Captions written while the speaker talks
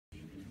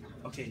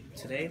Okay,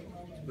 today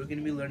we're going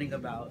to be learning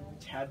about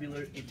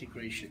tabular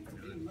integration.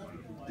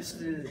 This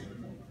is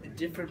a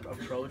different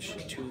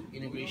approach to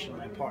integration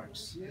by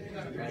parts,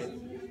 right?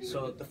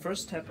 So the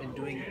first step in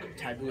doing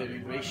tabular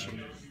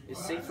integration is,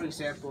 say for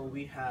example,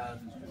 we have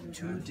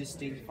two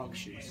distinct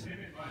functions.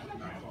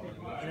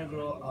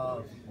 Integral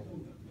of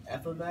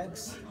f of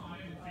x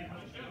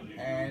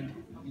and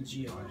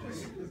g of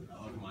x.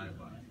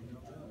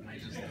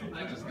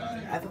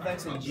 F of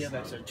x and g of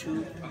x are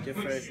two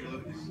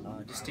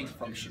different distinct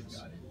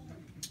functions.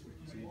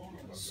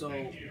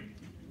 So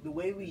the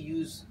way we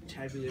use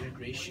tabular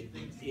integration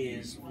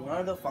is one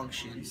of the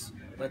functions,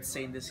 let's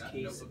say in this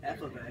case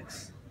f of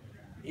x,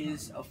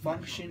 is a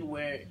function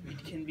where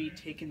it can be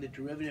taken the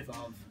derivative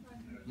of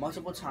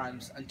multiple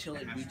times until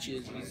it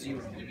reaches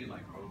 0.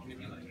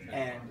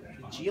 And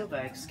g of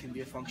x can be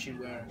a function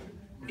where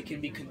it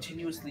can be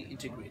continuously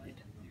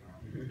integrated.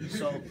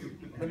 So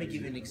let me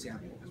give you an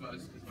example.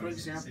 For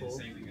example,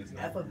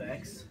 f of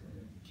x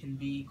can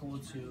be equal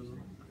to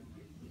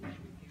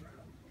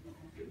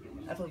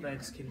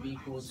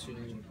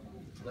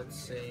let's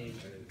say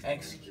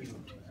x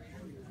cubed,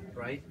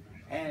 right?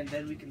 And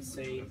then we can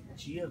say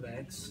g of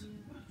x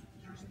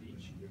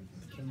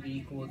can be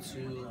equal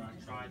to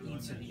e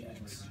to the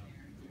x.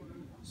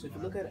 So if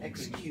you look at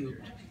x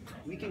cubed,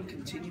 we can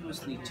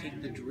continuously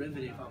take the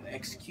derivative of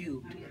x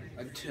cubed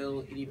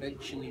until it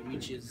eventually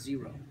reaches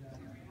 0.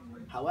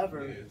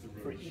 However,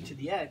 for e to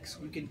the x,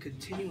 we can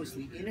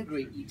continuously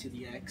integrate e to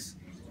the x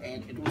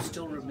and it will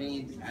still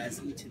remain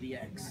as e to the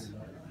x.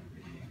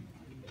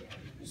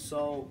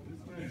 So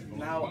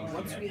now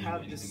once we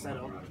have this set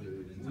up,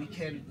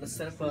 let's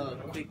set up a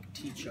quick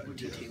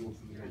t-table.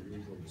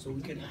 So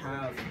we can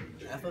have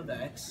f of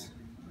x,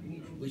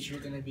 which we're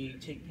going to be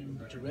taking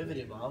the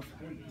derivative of,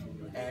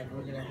 and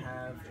we're going to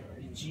have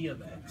g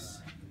of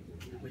x,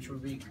 which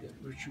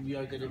we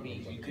are going to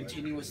be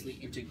continuously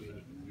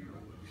integrating.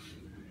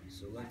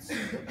 So let's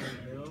put in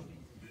the middle.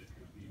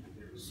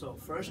 So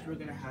first we're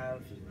going to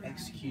have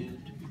x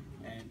cubed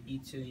and e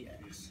to the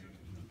x.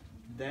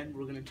 Then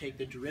we're going to take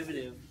the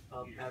derivative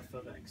of f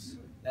of x.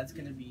 That's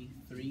going to be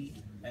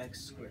 3x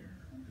squared.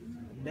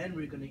 And then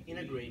we're going to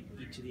integrate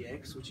e to the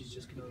x, which is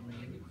just going to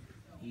remain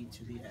e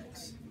to the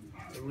x.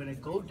 So we're going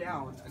to go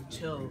down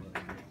until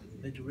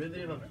the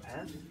derivative of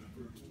f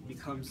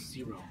becomes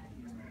 0.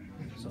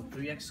 So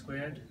 3x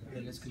squared,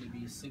 then it's going to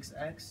be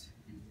 6x,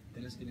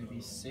 then it's going to be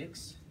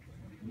 6,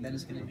 and then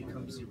it's going to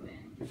become 0.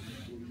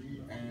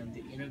 And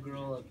the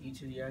integral of e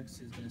to the x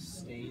is going to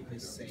stay the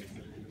same.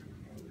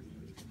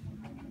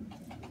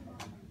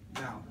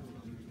 Now,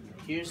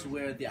 here's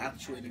where the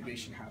actual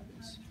integration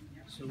happens.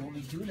 So what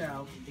we do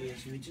now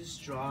is we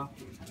just draw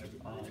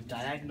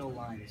diagonal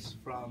lines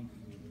from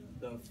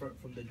the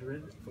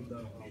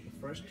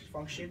first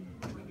function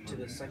to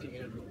the second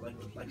integral,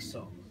 like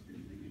so.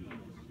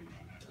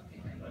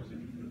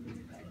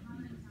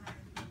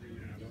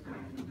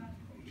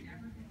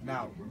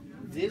 Now,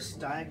 this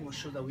diagonal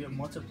shows that we are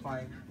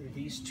multiplying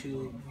these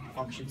two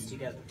functions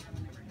together.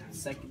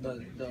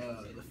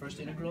 The first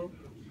integral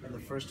and the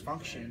first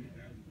function,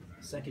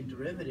 second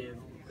derivative,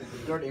 and the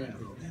third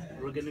integral.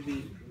 We're going to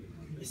be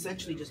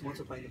essentially just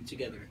multiplying them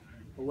together.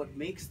 But what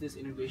makes this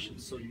integration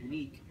so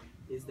unique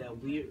is that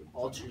we're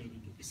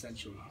alternating it,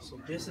 essentially. So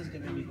this is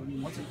going to be, when you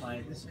multiply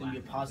it, this is going to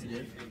be a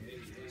positive,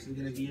 this is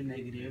going to be a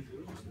negative,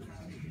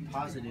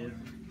 positive,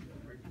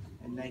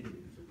 and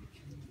negative.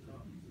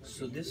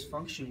 So this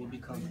function will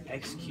become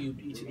x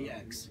cubed e to the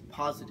x,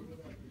 positive.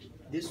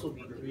 This will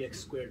be 3x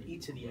squared e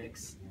to the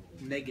x,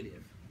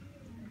 negative.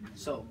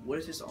 So what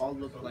does this all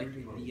look like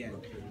in the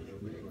end?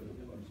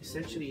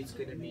 Essentially, it's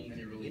going to be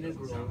the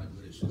integral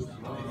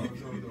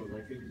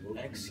of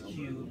x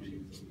cubed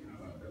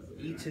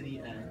e to the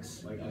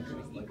x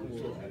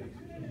equal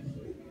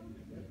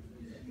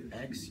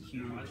x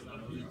cubed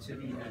e to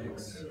the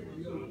x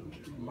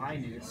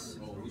minus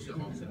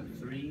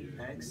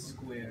 3x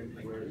squared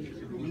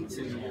e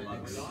to the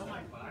x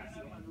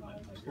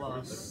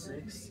plus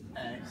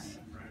 6x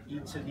e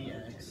to the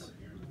x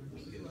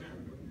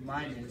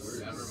minus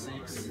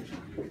 6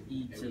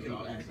 e to the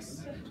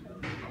x.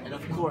 And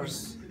of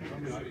course,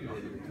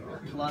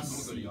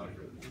 plus c.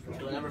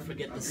 Don't ever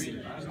forget the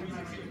c.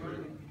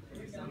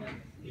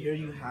 Here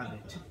you have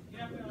it.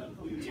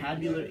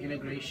 Tabular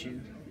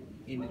integration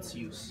in its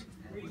use.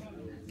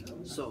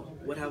 So,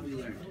 what have we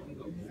learned?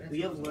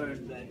 We have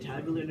learned that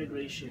tabular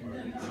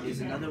integration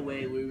is another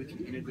way where we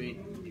can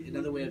integrate,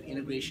 another way of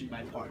integration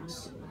by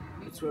parts.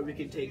 It's where we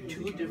can take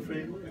two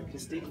different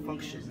distinct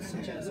functions,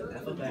 such as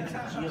f of x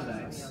and g of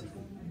x,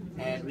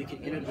 and we can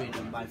integrate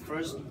them by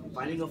first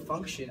finding a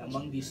function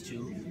among these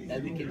two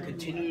that we can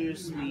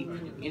continuously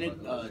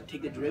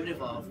take the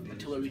derivative of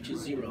until it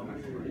reaches 0.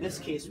 In this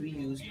case, we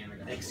used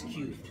x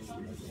cubed.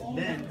 And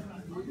then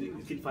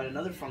we can find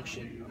another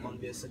function among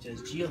this, such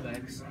as g of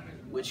x,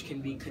 which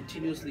can be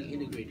continuously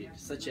integrated,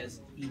 such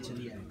as e to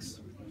the x.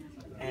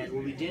 And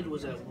what we did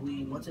was that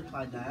we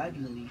multiplied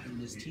diagonally in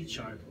this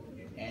t-chart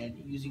and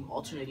using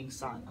alternating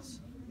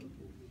signs.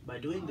 By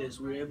doing this,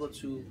 we were able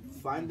to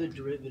find the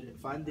derivative,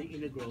 find the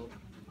integral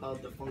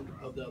of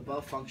the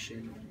above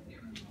function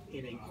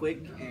in a quick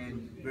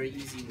and very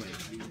easy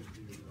way.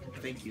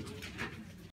 Thank you.